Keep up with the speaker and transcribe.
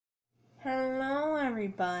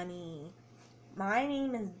everybody. My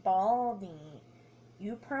name is Baldi.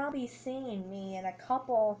 You've probably seen me in a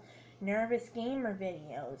couple Nervous Gamer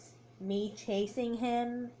videos. Me chasing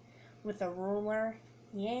him with a ruler.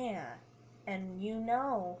 Yeah. And you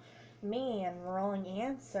know me and wrong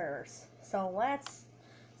answers.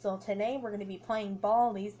 So today we're going to be playing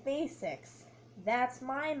Baldi's Basics. That's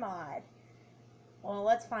my mod. Well,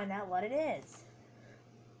 let's find out what it is.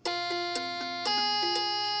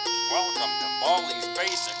 Welcome to Baldi's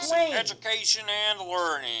Basics, Education and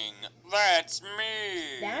Learning. That's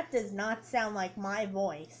me. That does not sound like my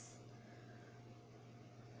voice.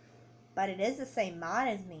 But it is the same mod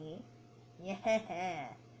as me. Yeah.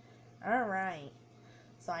 Alright.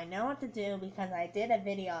 So I know what to do because I did a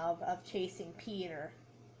video of chasing Peter.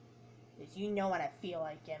 Because you know what I feel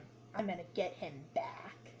like him. I'm gonna get him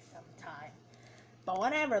back sometime. But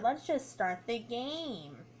whatever, let's just start the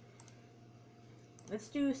game. Let's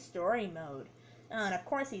do story mode. And of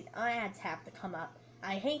course these ads have to come up.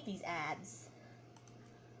 I hate these ads.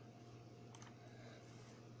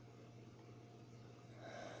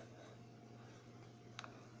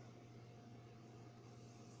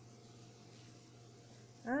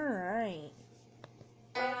 Alright.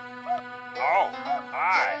 Oh,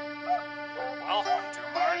 hi. Welcome to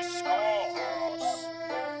my schoolhouse.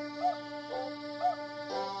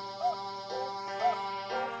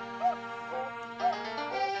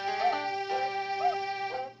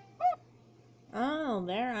 Oh,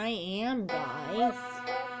 there I am, guys.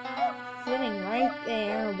 Sitting right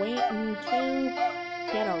there, waiting to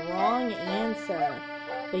get a wrong answer.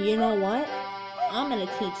 But you know what? I'm gonna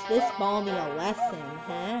teach this Baldi a lesson,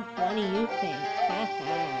 huh? What do you think?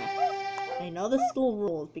 Haha. I know the school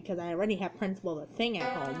rules because I already have Principal the Thing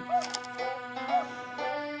at home.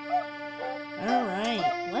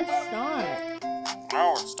 Alright, let's start.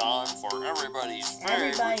 Now it's time for everybody's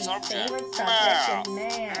favorite subject, math.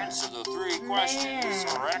 Answer the 3 questions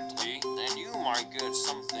correctly, then you might get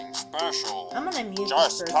something special. I'm gonna mute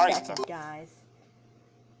Just this for a type second, guys.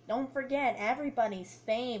 Don't forget, everybody's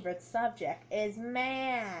favorite subject is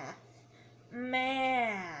math.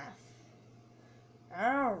 Math.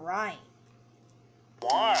 Alright.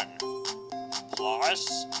 1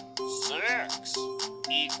 plus 6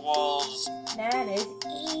 equals... That is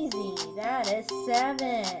easy. That is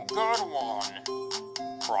 7. Good one.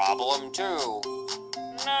 Problem 2.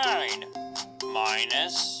 9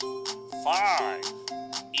 minus 5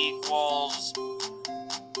 equals...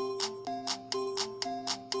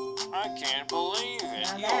 I can't believe it.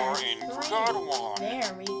 Now You're in 3. good one.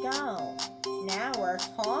 There we go. Now we're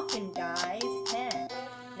talking, guys. Heh.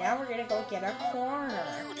 Now we're gonna go get our corner.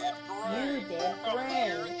 You did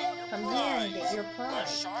great. Come here and get your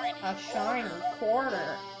prize. A shiny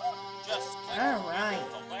quarter. Just click Alright.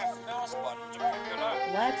 the left mouse button to pick it up.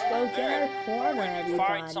 Let's go get our corner, When you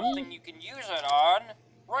find something everybody. you can use it on,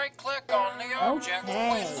 right-click on the object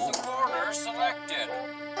with the corner selected.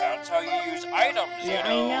 That's how you use items, Yeah,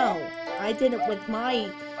 I know. I did it with my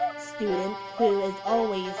student who is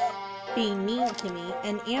always being mean to me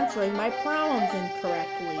and answering my problems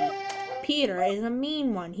incorrectly. Peter is a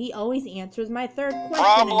mean one. He always answers my 3rd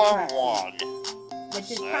question incorrectly. Problem 1.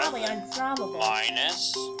 Which is probably unsolvable.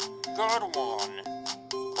 Minus. Good one.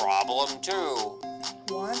 Problem 2.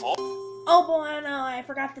 1. Oh boy, no, I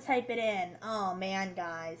forgot to type it in. Oh man,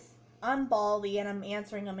 guys. I'm Baldi and I'm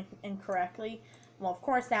answering them incorrectly. Well, of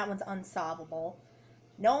course that one's unsolvable.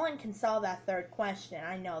 No one can solve that 3rd question,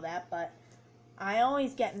 I know that, but I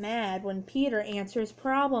always get mad when Peter answers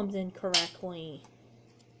problems incorrectly.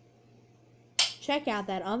 Check out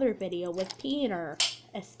that other video with Peter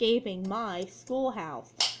escaping my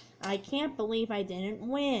schoolhouse. I can't believe I didn't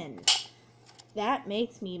win. That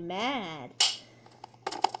makes me mad.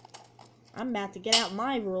 I'm about to get out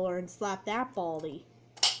my ruler and slap that Baldi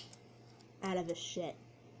out of his shit.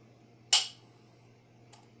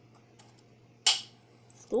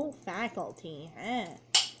 School faculty, huh?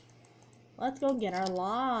 Let's go get our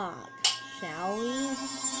log, shall we?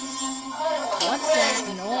 What's that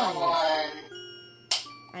noise?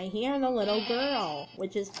 I hear the little girl,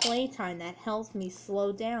 which is playtime that helps me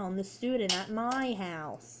slow down the student at my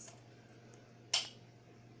house.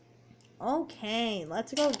 Okay,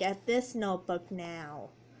 let's go get this notebook now.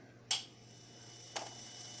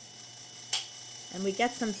 And we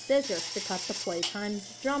get some scissors to cut the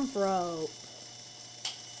playtime's jump rope.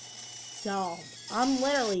 So, I'm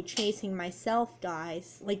literally chasing myself,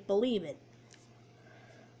 guys. Like, believe it.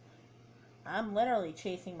 I'm literally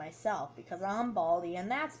chasing myself because I'm Baldi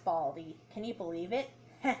and that's Baldi. Can you believe it?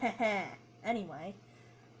 Anyway.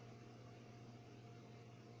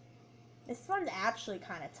 This one's actually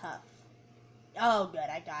kind of tough. Oh, good.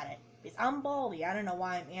 I got it. Because I'm Baldi. I don't know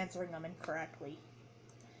why I'm answering them incorrectly.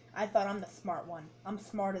 I thought I'm the smart one. I'm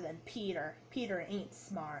smarter than Peter. Peter ain't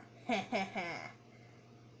smart. Heh heh heh.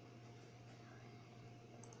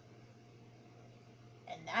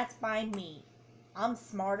 And that's by me. I'm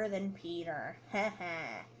smarter than Peter. Heh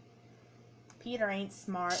heh. Peter ain't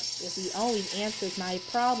smart if he always answers my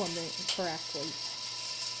problem incorrectly.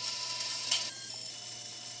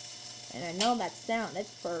 And I know that sound.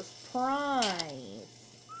 It's first prize.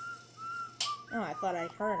 Oh, I thought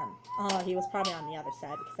I'd heard him. Oh, he was probably on the other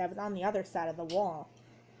side because I was on the other side of the wall.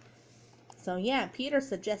 So yeah, Peter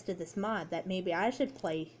suggested this mod that maybe I should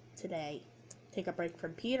play today. Take a break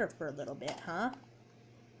from Peter for a little bit, huh?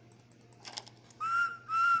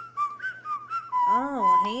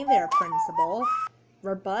 Oh, hey there, Principal.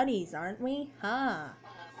 We're buddies, aren't we? Huh?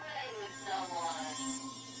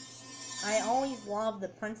 I always love the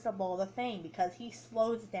Principal of the thing because he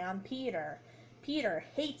slows down Peter. Peter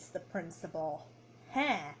hates the Principal.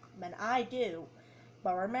 Heh, but I do.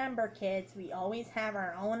 But remember, kids, we always have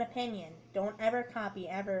our own opinion. Don't ever copy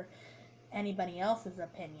anybody else's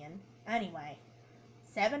opinion. Anyway,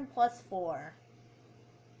 7 plus 4.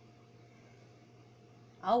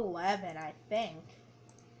 11, I think.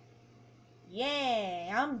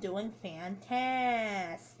 Yay, I'm doing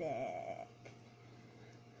fantastic.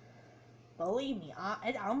 Believe me,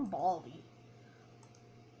 I'm Baldi.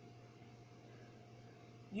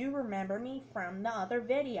 You remember me from the other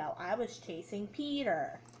video. I was chasing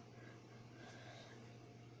Peter.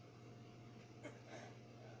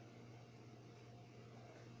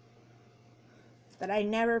 But I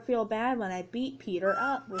never feel bad when I beat Peter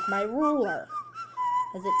up with my ruler,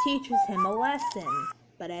 as it teaches him a lesson.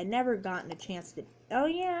 But I'd never gotten a chance to... Oh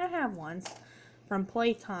yeah, I have once. From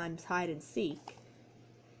Playtime's Hide and Seek.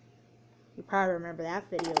 You probably remember that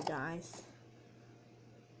video, guys.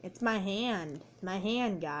 It's my hand. My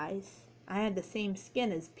hand, guys. I had the same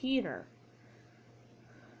skin as Peter.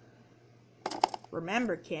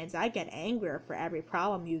 Remember, kids, I get angrier for every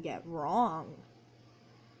problem you get wrong.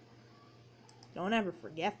 Don't ever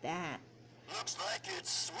forget that. Looks like it's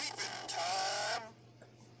sweeping time.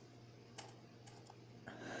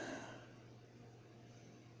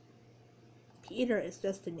 Peter is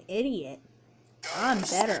just an idiot. I'm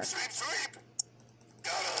better. Sweep, sweep.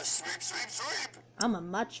 Gotta sweep, sweep, sweep. I'm a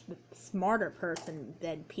much smarter person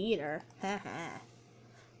than Peter. Haha.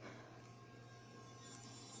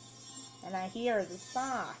 And I hear the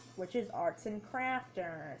sock, which is arts and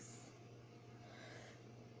crafters.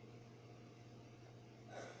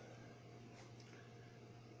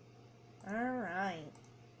 Alright.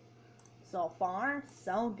 So far,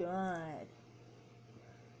 so good.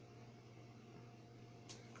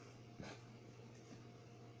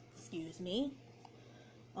 Excuse me.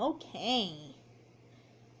 Okay.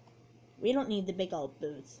 We don't need the big old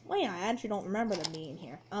boots. Wait, I actually don't remember them being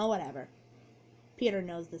here. Oh, whatever. Peter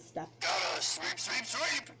knows this stuff. Gotta sweep, sweep,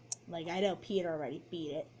 sweep. Like, I know Peter already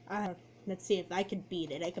beat it. Let's see if I could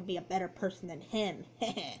beat it. I could be a better person than him.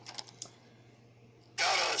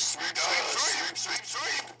 Gotta sweep, sweep, sweep,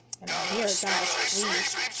 sweep. And I hear gotta sweep.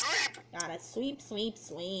 Sweep, sweep. Gotta sweep, sweep,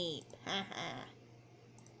 sweep. Haha.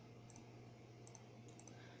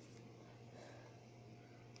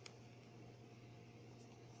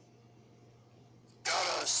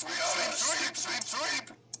 Gotta sweep, sweep, sweep, sweep,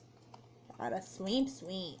 sweep. Gotta sweep,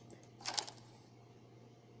 sweep.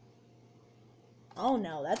 Oh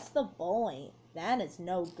no, that's the boy. That is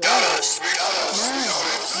no good. Gotta sweep,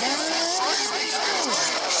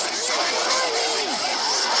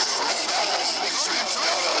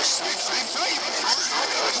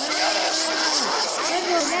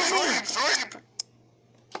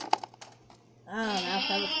 Oh,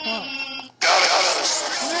 that was close.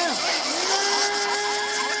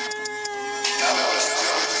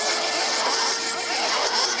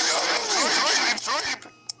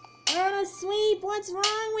 Gotta sweep, what's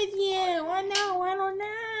wrong with you? I don't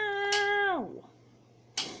know.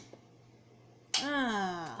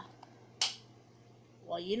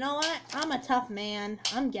 Well, you know what? I'm a tough man.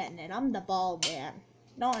 I'm getting it. I'm the bald man.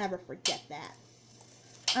 Don't ever forget that.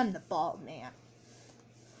 I'm the bald man.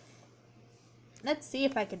 Let's see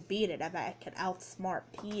if I could beat it, if I could outsmart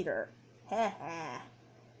Peter. Haha.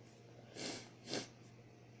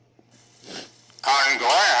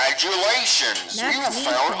 Congratulations! That's You me found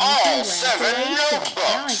saying all 7 congratulations.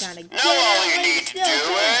 Now I notebooks. gotta Now all you need to do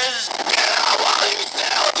is...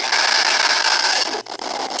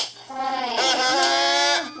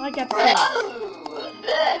 I got 2.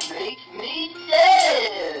 That makes me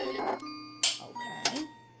sad. Okay.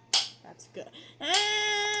 That's good.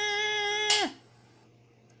 Ah!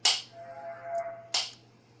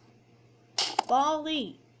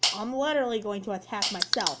 Baldi! I'm literally going to attack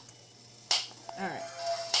myself. Alright.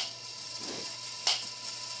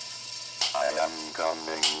 I am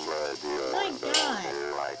coming, ready. My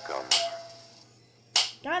god.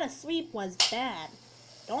 Gotta sleep was bad.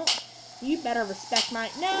 Don't. You better respect my.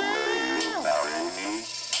 No!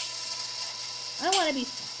 I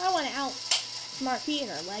wanna outsmart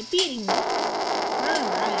Peter by beating me.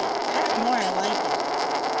 Alright. That's more I like it.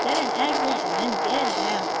 Get an exit and then get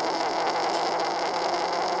out.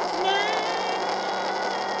 No!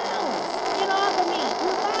 Get off of me!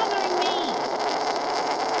 You're bothering me!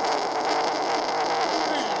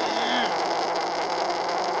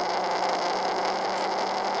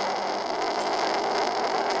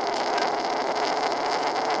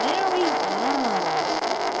 There we go.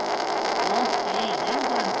 Okay, that's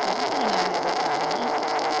what I'm talking about, everybody.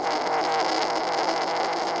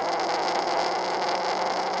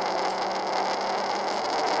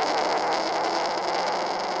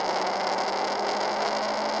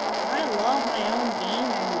 I love my own game,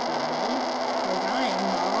 everybody. Cause I am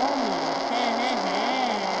Baldi.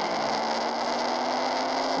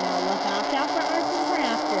 Now look out for arts and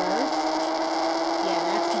crafters. Yeah,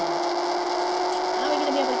 that's him. How are we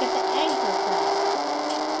gonna be able to get the anchor from?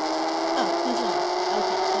 Oh, he's lost.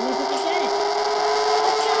 Okay, that means we can get it.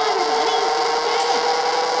 Let's go, everybody! Get it!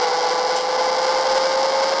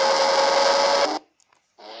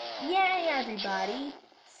 Yay, everybody!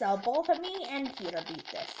 So both of me and Peter beat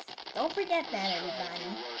this. Don't forget that, everybody.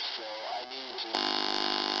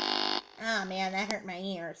 Ah, man, that hurt my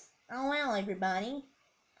ears. Oh well, everybody.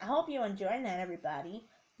 I hope you enjoyed that, everybody.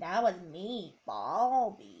 That was me,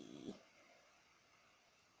 Baldi.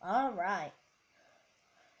 Alright.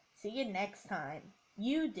 See you next time.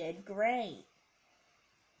 You did great.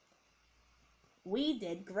 We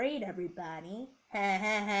did great, everybody. Ha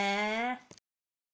ha ha.